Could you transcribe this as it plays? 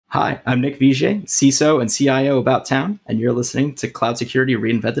Hi, I'm Nick Vigier, CISO and CIO About Town, and you're listening to Cloud Security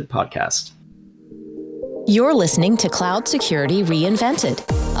Reinvented podcast. You're listening to Cloud Security Reinvented,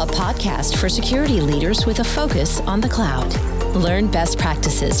 a podcast for security leaders with a focus on the cloud. Learn best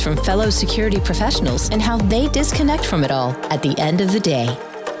practices from fellow security professionals and how they disconnect from it all at the end of the day.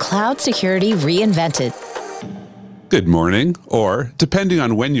 Cloud Security Reinvented. Good morning, or depending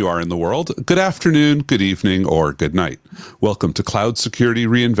on when you are in the world, good afternoon, good evening, or good night. Welcome to Cloud Security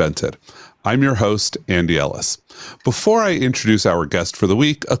Reinvented. I'm your host, Andy Ellis. Before I introduce our guest for the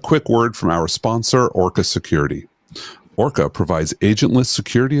week, a quick word from our sponsor, Orca Security. Orca provides agentless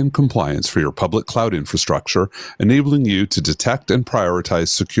security and compliance for your public cloud infrastructure, enabling you to detect and prioritize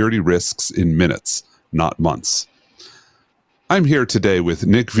security risks in minutes, not months. I'm here today with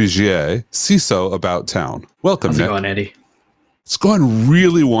Nick Vigier, CISO About Town. Welcome, How's Nick. How's it going, Andy? It's going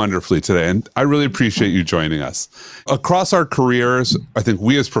really wonderfully today, and I really appreciate you joining us. Across our careers, I think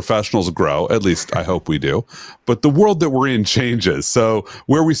we as professionals grow, at least I hope we do, but the world that we're in changes. So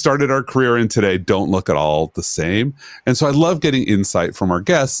where we started our career in today don't look at all the same. And so I love getting insight from our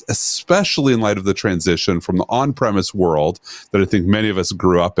guests, especially in light of the transition from the on-premise world that I think many of us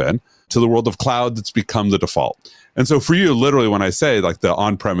grew up in to the world of cloud that's become the default. And so for you, literally, when I say like the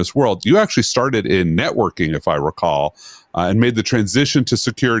on-premise world, you actually started in networking, if I recall, and made the transition to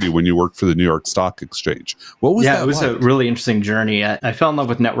security when you worked for the New York Stock Exchange. What was that Yeah, it was like? a really interesting journey. I fell in love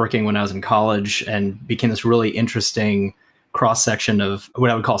with networking when I was in college and became this really interesting cross-section of what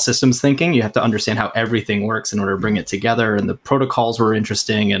I would call systems thinking. You have to understand how everything works in order to bring it together, and the protocols were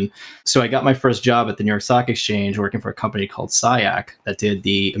interesting. And so I got my first job at the New York Stock Exchange working for a company called SIAC that did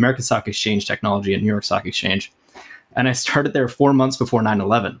the American Stock Exchange technology at New York Stock Exchange. And I started there 4 months before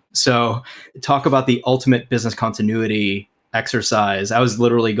 9/11. So talk about the ultimate business continuity exercise. I was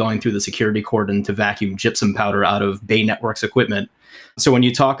literally going through the security cordon to vacuum gypsum powder out of Bay Networks equipment. So when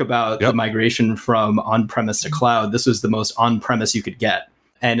you talk about the migration from on-premise to cloud, this was the most on-premise you could get.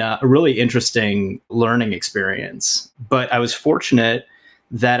 And a really interesting learning experience. But I was fortunate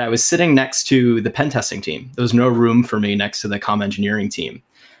that I was sitting next to the pen testing team. There was no room for me next to the comm engineering team.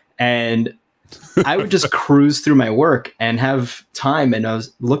 And I would just cruise through my work and have time. And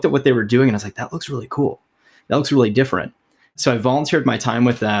looked at what they were doing and I was like, that looks really cool. That looks really different. So I volunteered my time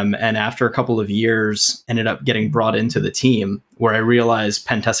with them. And after a couple of years, ended up getting brought into the team where I realized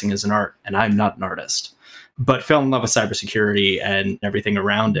pen testing is an art and I'm not an artist, but fell in love with cybersecurity and everything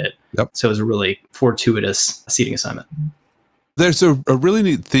around it. So it was a really fortuitous seating assignment. There's a really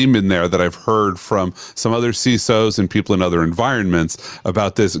neat theme in there that I've heard from some other CISOs and people in other environments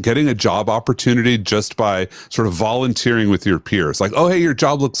about this, getting a job opportunity just by sort of volunteering with your peers. Like, oh, hey, your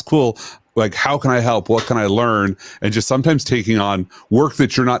job looks cool. Like, how can I help? What can I learn? And just sometimes taking on work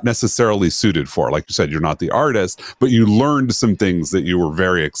that you're not necessarily suited for. Like you said, you're not the artist, but you learned some things that you were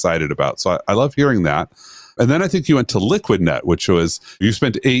very excited about. So I love hearing that. And then I think you went to LiquidNet, which was, you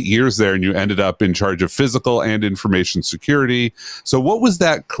spent 8 years there and you ended up in charge of physical and information security. So what was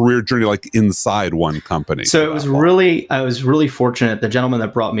that career journey like inside one company? So I was really fortunate. The gentleman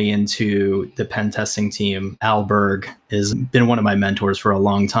that brought me into the pen testing team, Al Berg, has been one of my mentors for a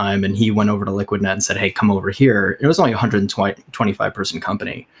long time. And he went over to LiquidNet and said, hey, come over here. It was only a 125 person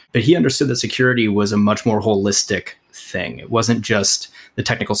company, but he understood that security was a much more holistic thing. It wasn't just the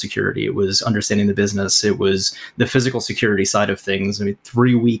technical security. It was understanding the business. It was the physical security side of things. I mean,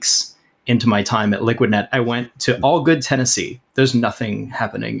 3 weeks into my time at LiquidNet, I went to Allgood, Tennessee. There's nothing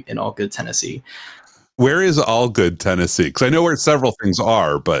happening in Allgood, Tennessee. Where is Allgood, Tennessee? Because I know where several things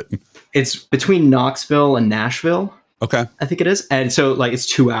are, but it's between Knoxville and Nashville. Okay. I think it is. And so like it's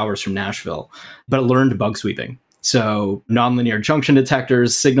 2 hours from Nashville, but I learned bug sweeping. So nonlinear junction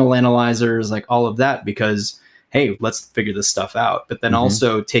detectors, signal analyzers, like all of that, because hey, let's figure this stuff out. But then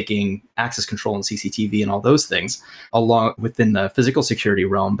also taking access control and CCTV and all those things along within the physical security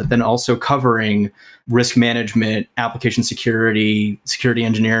realm, but then also covering risk management, application security, security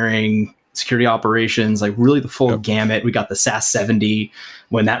engineering, security operations, like really the full gamut. We got the SAS 70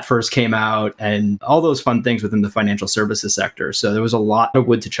 when that first came out and all those fun things within the financial services sector. So there was a lot of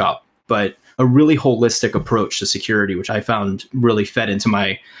wood to chop, but a really holistic approach to security, which I found really fed into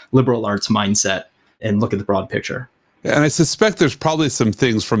my liberal arts mindset and look at the broad picture. And I suspect there's probably some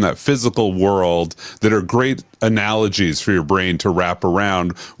things from that physical world that are great analogies for your brain to wrap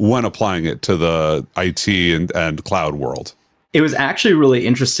around when applying it to the IT and cloud world. It was actually really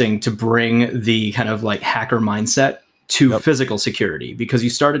interesting to bring the kind of like hacker mindset to physical security, because you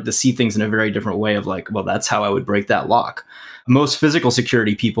started to see things in a very different way of like, well, that's how I would break that lock. Most physical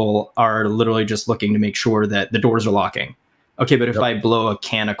security people are literally just looking to make sure that the doors are locking. Okay, but if I blow a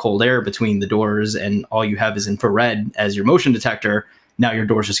can of cold air between the doors and all you have is infrared as your motion detector, now your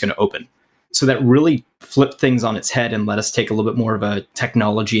door's just going to open. So that really flipped things on its head and let us take a little bit more of a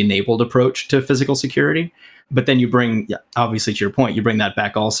technology-enabled approach to physical security. But then you bring, obviously to your point, you bring that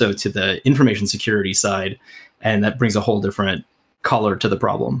back also to the information security side, and that brings a whole different color to the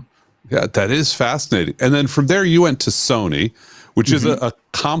problem. Yeah, that is fascinating. And then from there, you went to Sony, which is a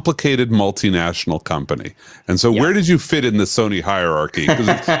complicated multinational company. And so where did you fit in the Sony hierarchy? Because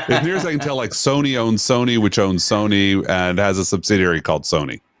as near as I can tell, like Sony owns Sony, which owns Sony and has a subsidiary called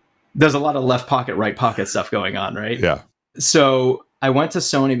Sony. There's a lot of left pocket, right pocket stuff going on, right? Yeah. So I went to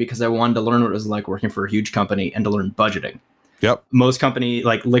Sony because I wanted to learn what it was like working for a huge company and to learn budgeting. Yep. Most company,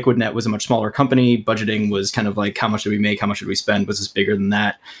 like LiquidNet, was a much smaller company. Budgeting was kind of like, how much did we make? How much did we spend? Was this bigger than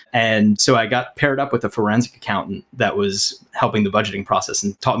that? And so I got paired up with a forensic accountant that was helping the budgeting process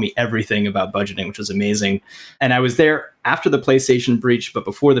and taught me everything about budgeting, which was amazing. And I was there after the PlayStation breach, but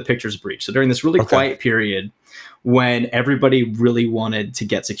before the Pictures breach. So during this really quiet period when everybody really wanted to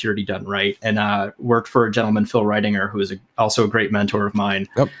get security done right, and worked for a gentleman, Phil Reidinger, who is also a great mentor of mine.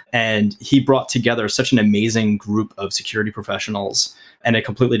 Yep. And he brought together such an amazing group of security professionals and a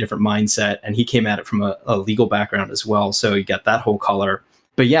completely different mindset. And he came at it from a legal background as well. So you get that whole color.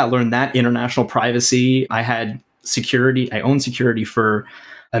 But yeah, learned that international privacy. I had security. I owned security for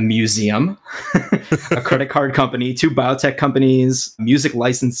a museum, a credit card company, 2 biotech companies, music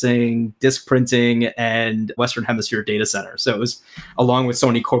licensing, disc printing, and Western Hemisphere data center. So it was along with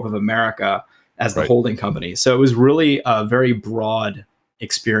Sony Corp of America as the holding company. So it was really a very broad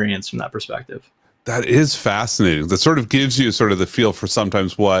experience from that perspective. That is fascinating. That sort of gives you sort of the feel for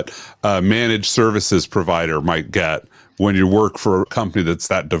sometimes what a managed services provider might get when you work for a company that's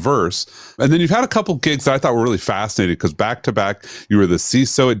that diverse. And then you've had a couple gigs that I thought were really fascinating because back to back, you were the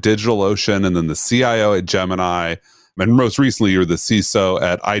CISO at DigitalOcean and then the CIO at Gemini. And most recently, you were the CISO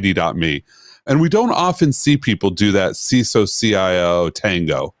at ID.me. And we don't often see people do that CISO, CIO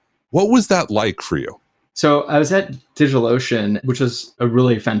tango. What was that like for you? So I was at DigitalOcean, which was a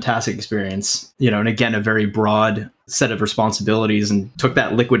really fantastic experience, and again, a very broad set of responsibilities, and took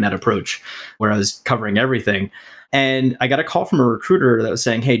that LiquidNet approach where I was covering everything. And I got a call from a recruiter that was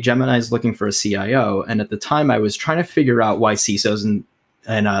saying, hey, Gemini is looking for a CIO. And at the time I was trying to figure out why CISOs and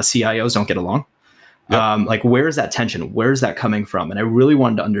CIOs don't get along. Yep. Like, where is that tension? Where is that coming from? And I really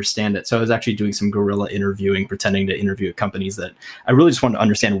wanted to understand it. So I was actually doing some guerrilla interviewing, pretending to interview at companies that I really just wanted to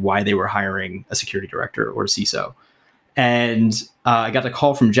understand why they were hiring a security director or a CISO. And I got a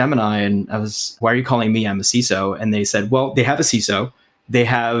call from Gemini and I was, why are you calling me? I'm a CISO. And they said, well, they have a CISO. They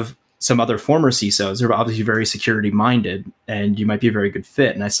have some other former CISOs. They're obviously very security minded and you might be a very good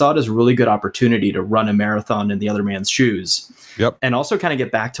fit. And I saw it as a really good opportunity to run a marathon in the other man's shoes. Yep. And also kind of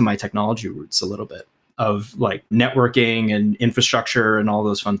get back to my technology roots a little bit of like networking and infrastructure and all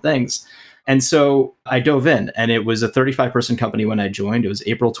those fun things. And so I dove in, and it was a 35-person company when I joined. It was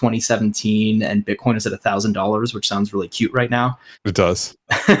April 2017, and Bitcoin is at $1,000, which sounds really cute right now. It does.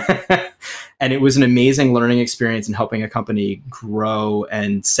 And it was an amazing learning experience in helping a company grow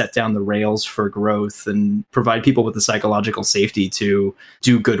and set down the rails for growth and provide people with the psychological safety to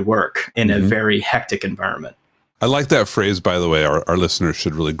do good work in a very hectic environment. I like that phrase, by the way. Our listeners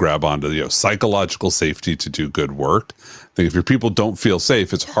should really grab onto psychological safety to do good work. I think if your people don't feel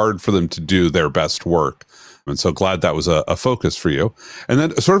safe, it's hard for them to do their best work. And so glad that was a focus for you. And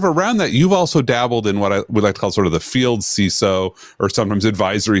then sort of around that, you've also dabbled in what I would like to call sort of the field CISO or sometimes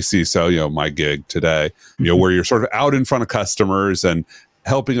advisory CISO, my gig today, where you're sort of out in front of customers and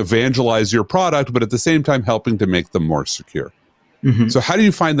helping evangelize your product, but at the same time, helping to make them more secure. Mm-hmm. So how do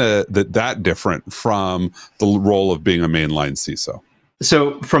you find that different from the role of being a mainline CISO?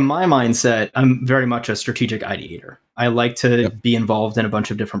 So from my mindset, I'm very much a strategic ideator. I like to be involved in a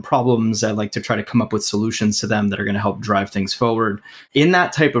bunch of different problems. I like to try to come up with solutions to them that are going to help drive things forward. In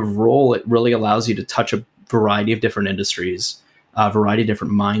that type of role, it really allows you to touch a variety of different industries, a variety of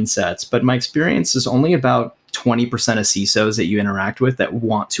different mindsets. But my experience is only about 20% of CISOs that you interact with that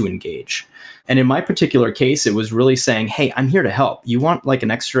want to engage. And in my particular case, it was really saying, hey, I'm here to help. You want like an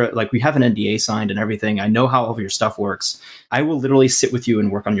extra, like we have an NDA signed and everything. I know how all of your stuff works. I will literally sit with you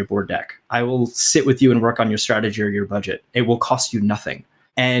and work on your board deck. I will sit with you and work on your strategy or your budget. It will cost you nothing.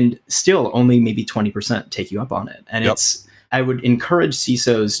 And still only maybe 20% take you up on it. And I would encourage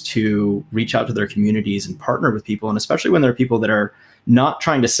CISOs to reach out to their communities and partner with people. And especially when there are people that are not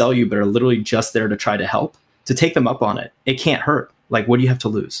trying to sell you, but are literally just there to try to help, to take them up on it. It can't hurt. Like, what do you have to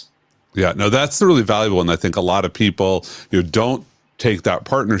lose? Yeah, no, that's really valuable. And I think a lot of people don't take that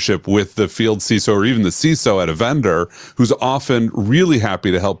partnership with the field CISO or even the CISO at a vendor who's often really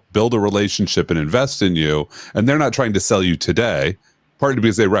happy to help build a relationship and invest in you. And they're not trying to sell you today, partly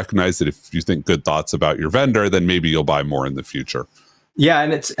because they recognize that if you think good thoughts about your vendor, then maybe you'll buy more in the future. Yeah,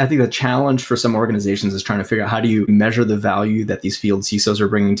 and I think the challenge for some organizations is trying to figure out how do you measure the value that these field CISOs are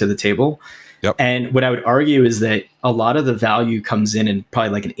bringing to the table. Yep. And what I would argue is that a lot of the value comes in probably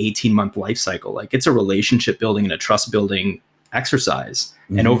like an 18-month life cycle. Like it's a relationship building and a trust building exercise.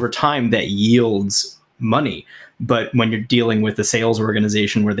 Mm-hmm. And over time that yields money. But when you're dealing with a sales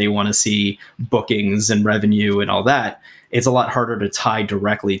organization where they want to see bookings and revenue and all that, it's a lot harder to tie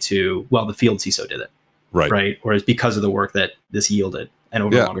directly to, well, the field CISO did it. Right. Or it's because of the work that this yielded and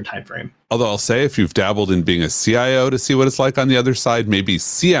over a longer time frame. Although I'll say if you've dabbled in being a CIO to see what it's like on the other side, maybe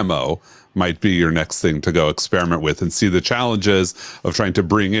CMO might be your next thing to go experiment with and see the challenges of trying to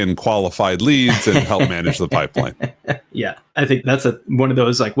bring in qualified leads and help manage the pipeline. Yeah. I think that's one of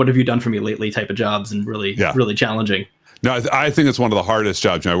those, like, what have you done for me lately type of jobs, and really challenging. No, I think it's one of the hardest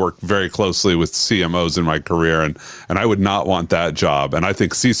jobs. I work very closely with CMOs in my career, and I would not want that job. And I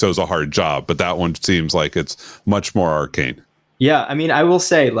think CISO is a hard job, but that one seems like it's much more arcane. Yeah, I mean, I will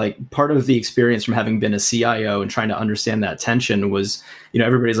say, like, part of the experience from having been a CIO and trying to understand that tension was,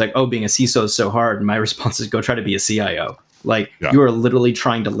 everybody's like, oh, being a CISO is so hard. And my response is go try to be a CIO. Like, you are literally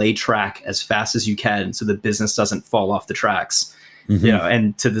trying to lay track as fast as you can so the business doesn't fall off the tracks. Mm-hmm.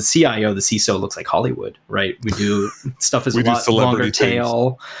 And to the CIO, the CISO looks like Hollywood, right? We do stuff is a lot longer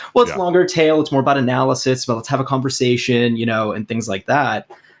tail. Well, it's longer tail. It's more about analysis, but let's have a conversation, and things like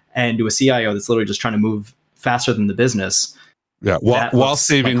that. And to a CIO that's literally just trying to move faster than the business. Yeah, while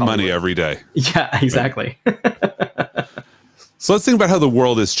saving money every day. Yeah, exactly. So let's think about how the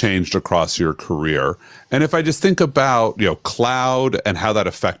world has changed across your career. And if I just think about, cloud and how that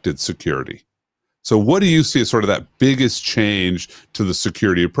affected security. So what do you see as sort of that biggest change to the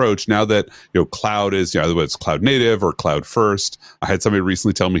security approach now that, cloud is, whether it's cloud native or cloud first? I had somebody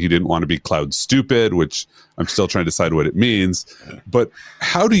recently tell me he didn't want to be cloud stupid, which I'm still trying to decide what it means. But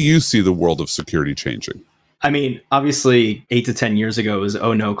how do you see the world of security changing? I mean, obviously 8 to 10 years ago it was,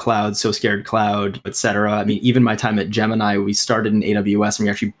 oh no, cloud, so scared cloud, et cetera. I mean, even my time at Gemini, we started in AWS and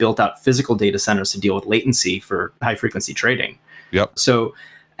we actually built out physical data centers to deal with latency for high frequency trading. Yep. So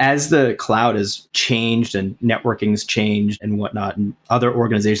as the cloud has changed and networking's changed and whatnot, and other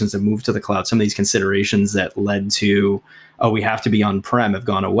organizations have moved to the cloud, some of these considerations that led to, oh, we have to be on-prem have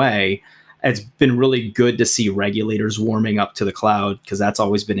gone away. It's been really good to see regulators warming up to the cloud, because that's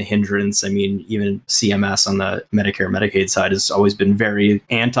always been a hindrance. I mean, even CMS on the Medicare, Medicaid side has always been very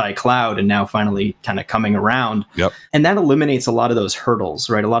anti-cloud, and now finally kind of coming around. Yep. And that eliminates a lot of those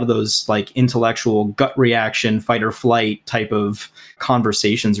hurdles, right? A lot of those like intellectual gut reaction, fight or flight type of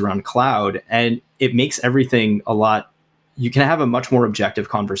conversations around cloud. And it makes everything you can have a much more objective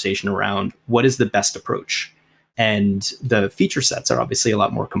conversation around what is the best approach. And the feature sets are obviously a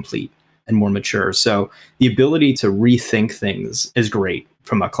lot more complete and more mature. So the ability to rethink things is great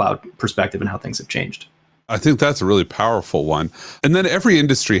from a cloud perspective and how things have changed. I think that's a really powerful one. And then every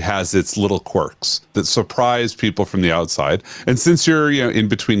industry has its little quirks that surprise people from the outside. And since you're in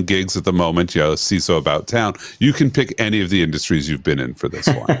between gigs at the moment, CISO about town, you can pick any of the industries you've been in for this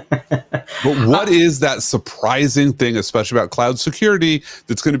one. But what is that surprising thing, especially about cloud security,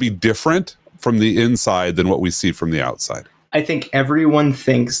 that's going to be different from the inside than what we see from the outside? I think everyone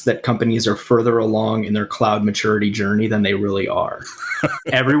thinks that companies are further along in their cloud maturity journey than they really are.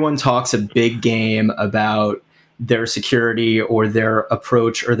 Everyone talks a big game about their security or their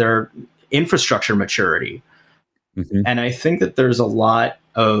approach or their infrastructure maturity. Mm-hmm. And I think that there's a lot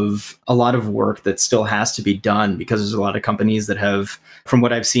of work that still has to be done, because there's a lot of companies that have, from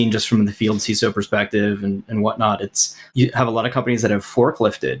what I've seen just from the field CISO perspective and whatnot, you have a lot of companies that have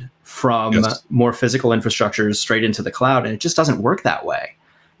forklifted from more physical infrastructures straight into the cloud, and it just doesn't work that way.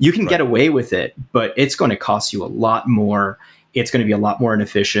 You can get away with it, but it's going to cost you a lot more. It's going to be a lot more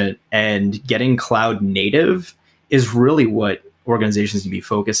inefficient, and getting cloud native is really what organizations need to be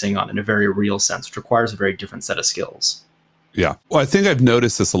focusing on in a very real sense, which requires a very different set of skills. Yeah. Well, I think I've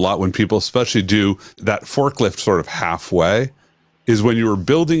noticed this a lot when people especially do that forklift sort of halfway, is when you were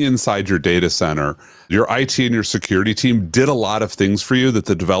building inside your data center, your IT and your security team did a lot of things for you that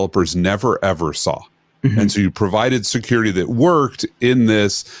the developers never, ever saw. Mm-hmm. And so you provided security that worked in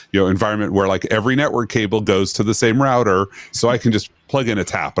this, environment where like every network cable goes to the same router, so I can just plug in a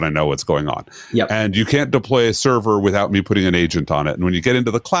tap and I know what's going on. Yep. And you can't deploy a server without me putting an agent on it. And when you get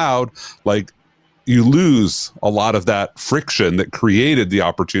into the cloud, like, you lose a lot of that friction that created the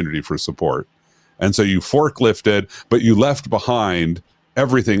opportunity for support. And so you forklifted, but you left behind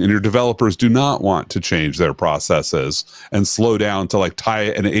everything, and your developers do not want to change their processes and slow down to like tie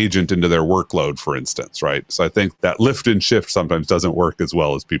an agent into their workload, for instance, right? So I think that lift and shift sometimes doesn't work as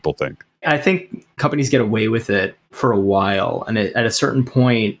well as people think. I think companies get away with it for a while. And at a certain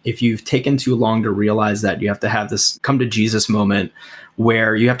point, if you've taken too long to realize that, you have to have this come to Jesus moment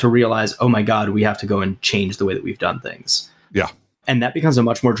where you have to realize, oh my God, we have to go and change the way that we've done things. Yeah. And that becomes a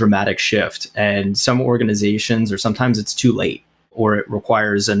much more dramatic shift. And some organizations, or sometimes it's too late, or it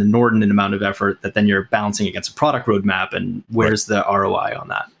requires an inordinate amount of effort that then you're balancing against a product roadmap. And where's the ROI on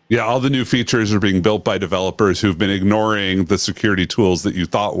that? Yeah, all the new features are being built by developers who've been ignoring the security tools that you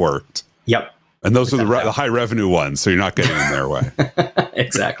thought worked. Yep. And those are the high revenue ones, so you're not getting in their way.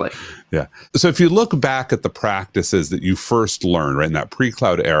 Exactly. Yeah. So if you look back at the practices that you first learned, right, in that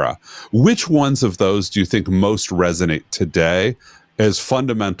pre-cloud era, which ones of those do you think most resonate today as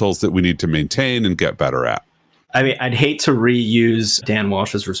fundamentals that we need to maintain and get better at? I mean, I'd hate to reuse Dan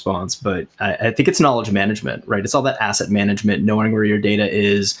Walsh's response, but I think it's knowledge management, right? It's all that asset management, knowing where your data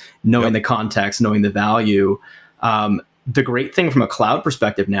is, knowing the context, knowing the value. The great thing from a cloud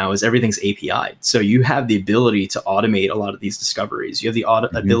perspective now is everything's API. So you have the ability to automate a lot of these discoveries. You have the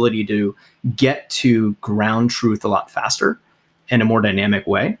ability to get to ground truth a lot faster in a more dynamic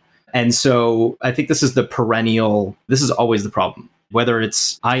way. And so I think this is always the problem. Whether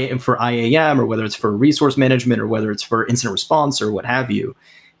it's for IAM or whether it's for resource management or whether it's for incident response or what have you,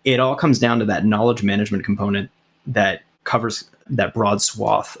 it all comes down to that knowledge management component that covers that broad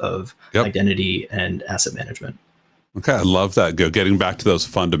swath of identity and asset management. Okay, I love that. Getting back to those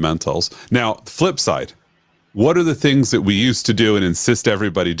fundamentals. Now, the flip side, what are the things that we used to do and insist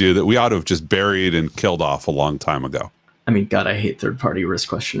everybody do that we ought to have just buried and killed off a long time ago? I mean, God, I hate third-party risk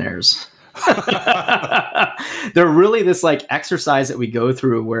questionnaires. They're really this like exercise that we go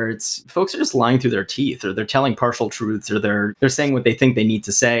through where it's folks are just lying through their teeth, or they're telling partial truths, or they're saying what they think they need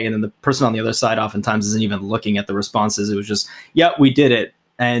to say. And then the person on the other side oftentimes isn't even looking at the responses. It was just, yeah, we did it.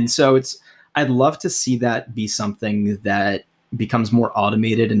 And so I'd love to see that be something that becomes more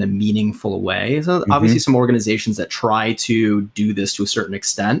automated in a meaningful way. So obviously some organizations that try to do this to a certain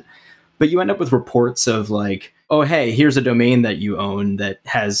extent, but you end up with reports of like, oh, hey, here's a domain that you own that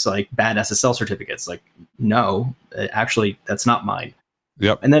has like bad SSL certificates. Like, no, actually, that's not mine.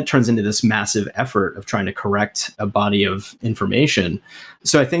 Yep. And then it turns into this massive effort of trying to correct a body of information.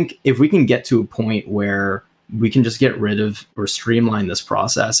 So I think if we can get to a point where we can just get rid of or streamline this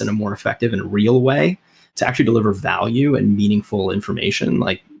process in a more effective and real way to actually deliver value and meaningful information,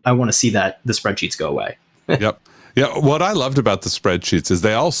 like I want to see that the spreadsheets go away. Yep. Yeah, what I loved about the spreadsheets is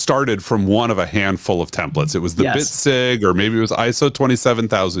they all started from one of a handful of templates. It was the BitSig, or maybe it was ISO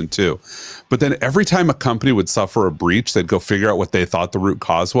 27002. But then every time a company would suffer a breach, they'd go figure out what they thought the root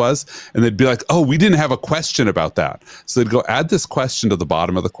cause was. And they'd be like, oh, we didn't have a question about that. So they'd go add this question to the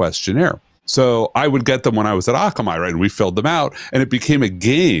bottom of the questionnaire. So I would get them when I was at Akamai, right? And we filled them out. And it became a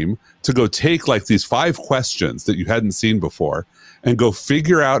game to go take like these 5 questions that you hadn't seen before and go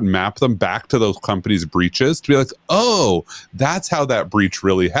figure out and map them back to those companies' breaches to be like, oh, that's how that breach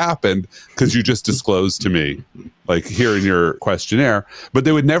really happened because you just disclosed to me, like here in your questionnaire. But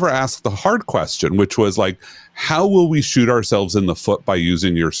they would never ask the hard question, which was like, how will we shoot ourselves in the foot by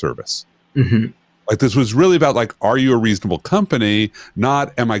using your service? Like this was really about like, are you a reasonable company?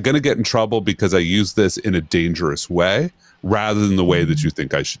 Not, am I going to get in trouble because I use this in a dangerous way rather than the way that you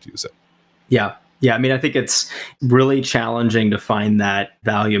think I should use it? Yeah. Yeah, I mean, I think it's really challenging to find that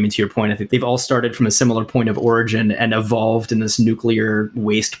value. I mean, to your point, I think they've all started from a similar point of origin and evolved in this nuclear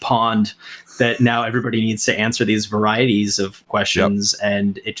waste pond that now everybody needs to answer these varieties of questions.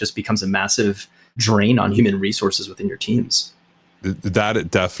 And it just becomes a massive drain on human resources within your teams. That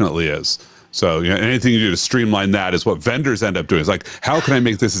it definitely is. So anything you do to streamline that is what vendors end up doing. It's like, how can I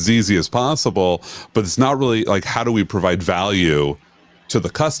make this as easy as possible? But it's not really like, how do we provide value to the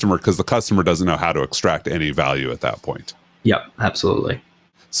customer, because the customer doesn't know how to extract any value at that point. Yep, absolutely.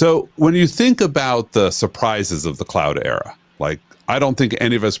 So when you think about the surprises of the cloud era, like I don't think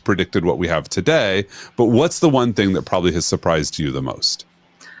any of us predicted what we have today, but what's the one thing that probably has surprised you the most?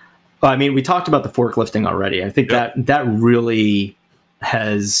 Well, I mean, we talked about the forklifting already. I think that really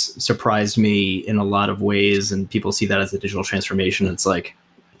has surprised me in a lot of ways, and people see that as a digital transformation. It's like,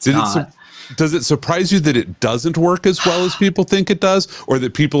 does it surprise you that it doesn't work as well as people think it does, or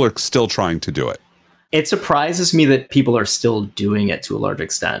that people are still trying to do it? It surprises me that people are still doing it to a large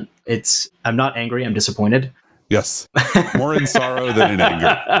extent. I'm not angry, I'm disappointed. Yes. More in sorrow than in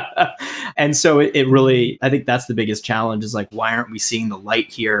anger. And so it really, I think that's the biggest challenge is like, why aren't we seeing the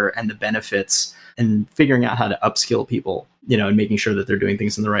light here and the benefits and figuring out how to upskill people, and making sure that they're doing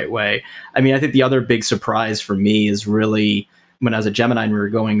things in the right way. I mean, I think the other big surprise for me is really when I was at Gemini and we were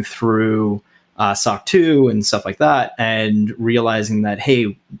going through SOC 2 and stuff like that, and realizing that,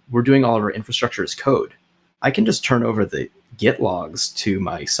 hey, we're doing all of our infrastructure as code. I can just turn over the Git logs to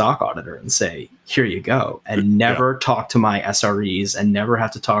my SOC auditor and say, here you go, and never talk to my SREs and never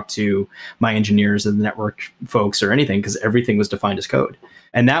have to talk to my engineers and the network folks or anything, because everything was defined as code.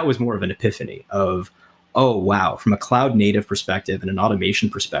 And that was more of an epiphany of, oh, wow, from a cloud native perspective and an automation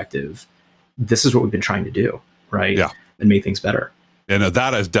perspective, this is what we've been trying to do, right? Yeah. And make things better. And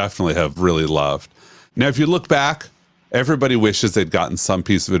that I definitely have really loved. Now, if you look back, everybody wishes they'd gotten some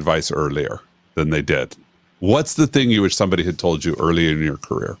piece of advice earlier than they did. What's the thing you wish somebody had told you earlier in your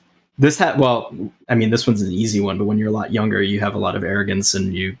career? This one's an easy one, but when you're a lot younger, you have a lot of arrogance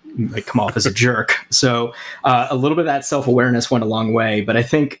and you come off as a jerk. So a little bit of that self-awareness went a long way. But I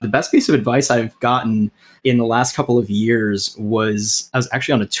think the best piece of advice I've gotten in the last couple of years was, I was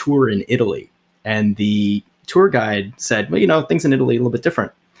actually on a tour in Italy, and the tour guide said, well, things in Italy are a little bit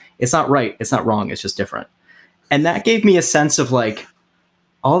different. It's not right. It's not wrong. It's just different. And that gave me a sense of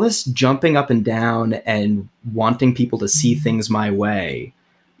all this jumping up and down and wanting people to see things my way.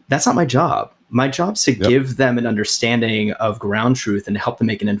 That's not my job. My job's to give them an understanding of ground truth and help them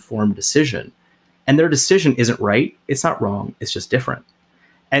make an informed decision. And their decision isn't right. It's not wrong. It's just different.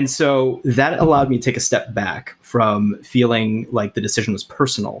 And so that allowed me to take a step back from feeling like the decision was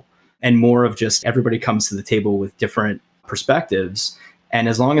personal and more of just everybody comes to the table with different perspectives. And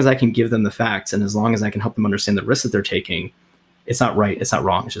as long as I can give them the facts and as long as I can help them understand the risks that they're taking, it's not right. It's not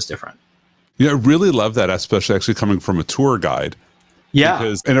wrong. It's just different. Yeah, I really love that, especially actually coming from a tour guide. Yeah.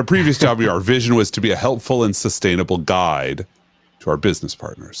 Because in a previous job, our vision was to be a helpful and sustainable guide to our business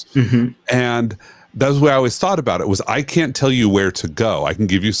partners. Mm-hmm. And that's the way I always thought about it was I can't tell you where to go. I can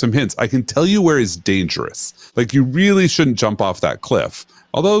give you some hints. I can tell you where it's dangerous. You really shouldn't jump off that cliff.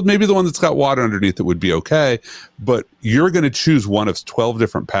 Although maybe the one that's got water underneath it would be okay. But you're going to choose one of 12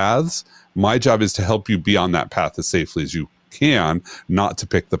 different paths. My job is to help you be on that path as safely as you can, not to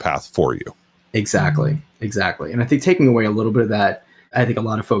pick the path for you. Exactly. And I think taking away a little bit of that, I think a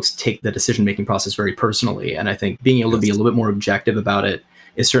lot of folks take the decision-making process very personally. And I think being able to be a little bit more objective about it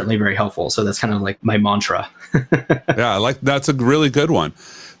is certainly very helpful. So that's kind of like my mantra. Yeah, that's a really good one.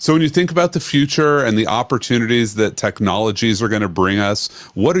 So when you think about the future and the opportunities that technologies are going to bring us,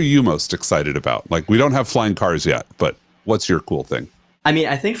 what are you most excited about? We don't have flying cars yet, but what's your cool thing?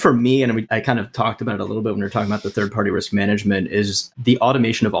 I think for me, and I kind of talked about it a little bit when we were talking about the third-party risk management, is the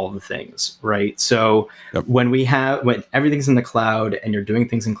automation of all the things, right? So when everything's in the cloud and you're doing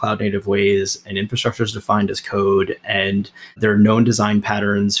things in cloud-native ways and infrastructure is defined as code and there are known design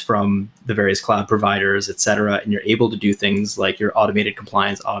patterns from the various cloud providers, et cetera, and you're able to do things like your automated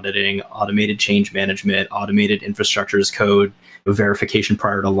compliance auditing, automated change management, automated infrastructure as code, verification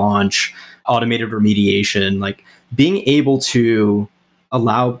prior to launch, automated remediation, being able to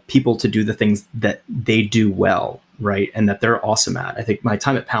allow people to do the things that they do well, right? And that they're awesome at. I think my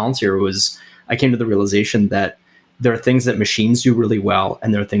time at Palantir I came to the realization that there are things that machines do really well,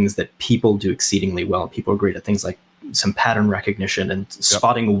 and there are things that people do exceedingly well. People are great at things like some pattern recognition and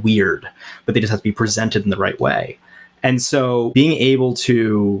spotting weird, but they just have to be presented in the right way. And so being able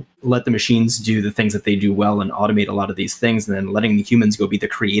to let the machines do the things that they do well and automate a lot of these things, and then letting the humans go be the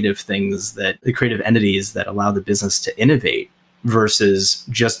creative entities that allow the business to innovate versus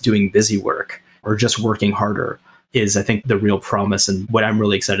just doing busy work or just working harder is, I think, the real promise and what I'm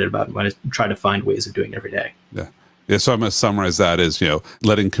really excited about and what I try to find ways of doing every day. Yeah. So I'm going to summarize that as,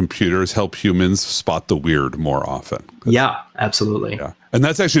 letting computers help humans spot the weird more often. Yeah, absolutely. Yeah. And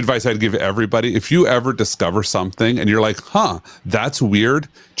that's actually advice I'd give everybody. If you ever discover something and you're like, that's weird,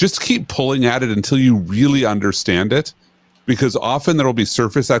 just keep pulling at it until you really understand it. Because often there'll be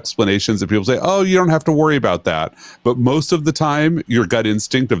surface explanations that people say, oh, you don't have to worry about that. But most of the time, your gut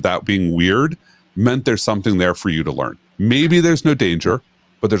instinct of that being weird meant there's something there for you to learn. Maybe there's no danger,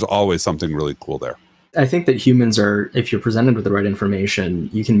 but there's always something really cool there. I think that humans if you're presented with the right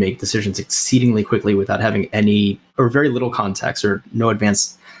information, you can make decisions exceedingly quickly without having any or very little context or no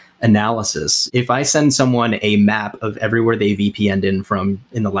advanced analysis. If I send someone a map of everywhere they VPN'd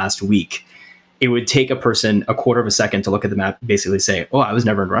in the last week, it would take a person a quarter of a second to look at the map, basically say, oh, I was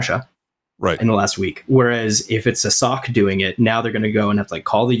never in Russia in the last week. Whereas if it's a SOC doing it, now they're going to go and have to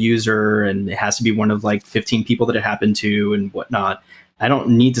call the user, and it has to be one of 15 people that it happened to and whatnot. I don't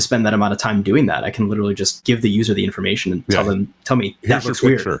need to spend that amount of time doing that. I can literally just give the user the information and tell me that looks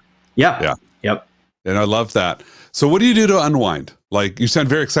weird. Yeah. Yep. And I love that. So what do you do to unwind? You sound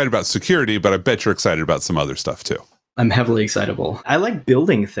very excited about security, but I bet you're excited about some other stuff too. I'm heavily excitable. I like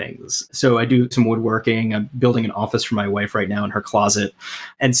building things. So I do some woodworking. I'm building an office for my wife right now in her closet.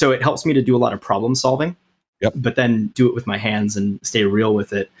 And so it helps me to do a lot of problem solving. but then do it with my hands and stay real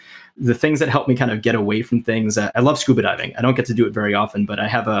with it. The things that help me kind of get away from things, I love scuba diving. I don't get to do it very often, but I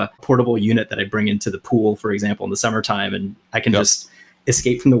have a portable unit that I bring into the pool, for example, in the summertime, and I can just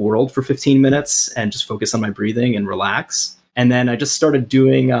escape from the world for 15 minutes and just focus on my breathing and relax. And then I just started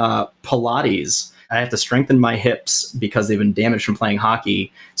doing Pilates. I have to strengthen my hips because they've been damaged from playing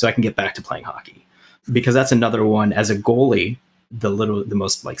hockey, so I can get back to playing hockey. Because that's another one, as a goalie, the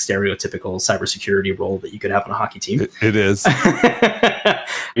most like stereotypical cybersecurity role that you could have on a hockey team. It is.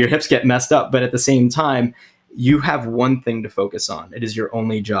 Your hips get messed up, but at the same time, you have one thing to focus on. It is your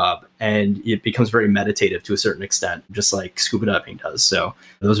only job, and it becomes very meditative to a certain extent, just like scuba diving does. So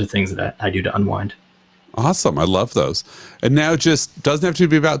those are things that I do to unwind. Awesome. I love those. And now just doesn't have to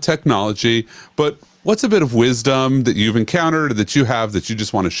be about technology, but what's a bit of wisdom that you've encountered, that you have, that you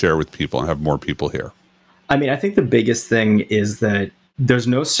just want to share with people and have more people hear? I mean, I think the biggest thing is that there's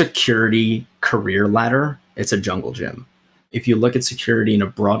no security career ladder. It's a jungle gym. If you look at security in a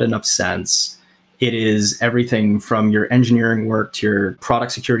broad enough sense, it is everything from your engineering work to your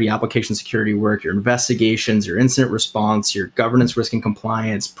product security, application security work, your investigations, your incident response, your governance, risk and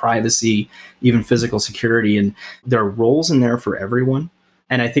compliance, privacy, even physical security. And there are roles in there for everyone.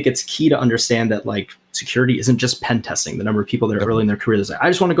 And I think it's key to understand that like security isn't just pen testing. The number of people that are early in their career that say, I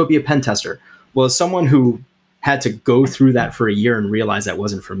just want to go be a pen tester. Well, as someone who had to go through that for a year and realize that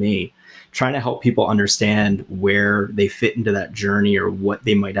wasn't for me, trying to help people understand where they fit into that journey or what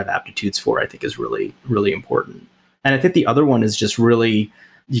they might have aptitudes for, I think is really, really important. And I think the other one is just really,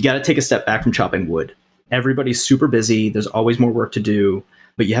 you got to take a step back from chopping wood. Everybody's super busy. There's always more work to do,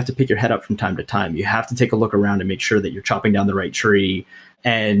 but you have to pick your head up from time to time. You have to take a look around and make sure that you're chopping down the right tree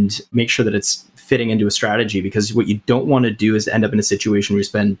and make sure that it's fitting into a strategy, because what you don't want to do is end up in a situation where you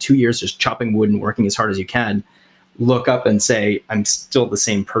spend 2 years just chopping wood and working as hard as you can, look up and say, I'm still the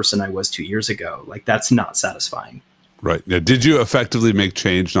same person I was 2 years ago. Like, that's not satisfying. Right. Now, did you effectively make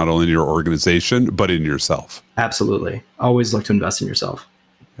change not only in your organization, but in yourself? Absolutely. Always look to invest in yourself.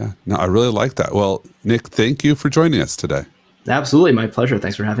 Yeah. No, I really like that. Well, Nick, thank you for joining us today. Absolutely. My pleasure.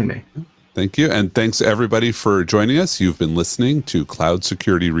 Thanks for having me. Thank you. And thanks everybody for joining us. You've been listening to Cloud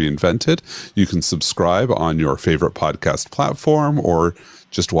Security Reinvented. You can subscribe on your favorite podcast platform or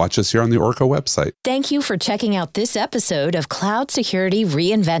just watch us here on the Orca website. Thank you for checking out this episode of Cloud Security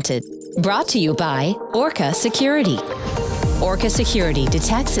Reinvented, brought to you by Orca Security. Orca Security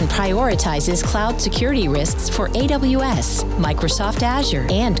detects and prioritizes cloud security risks for AWS, Microsoft Azure,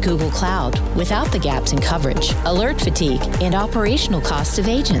 and Google Cloud without the gaps in coverage, alert fatigue, and operational costs of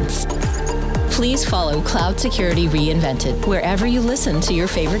agents. Please follow Cloud Security Reinvented wherever you listen to your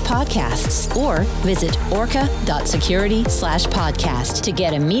favorite podcasts, or visit orca.security/podcast to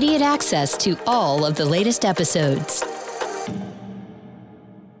get immediate access to all of the latest episodes.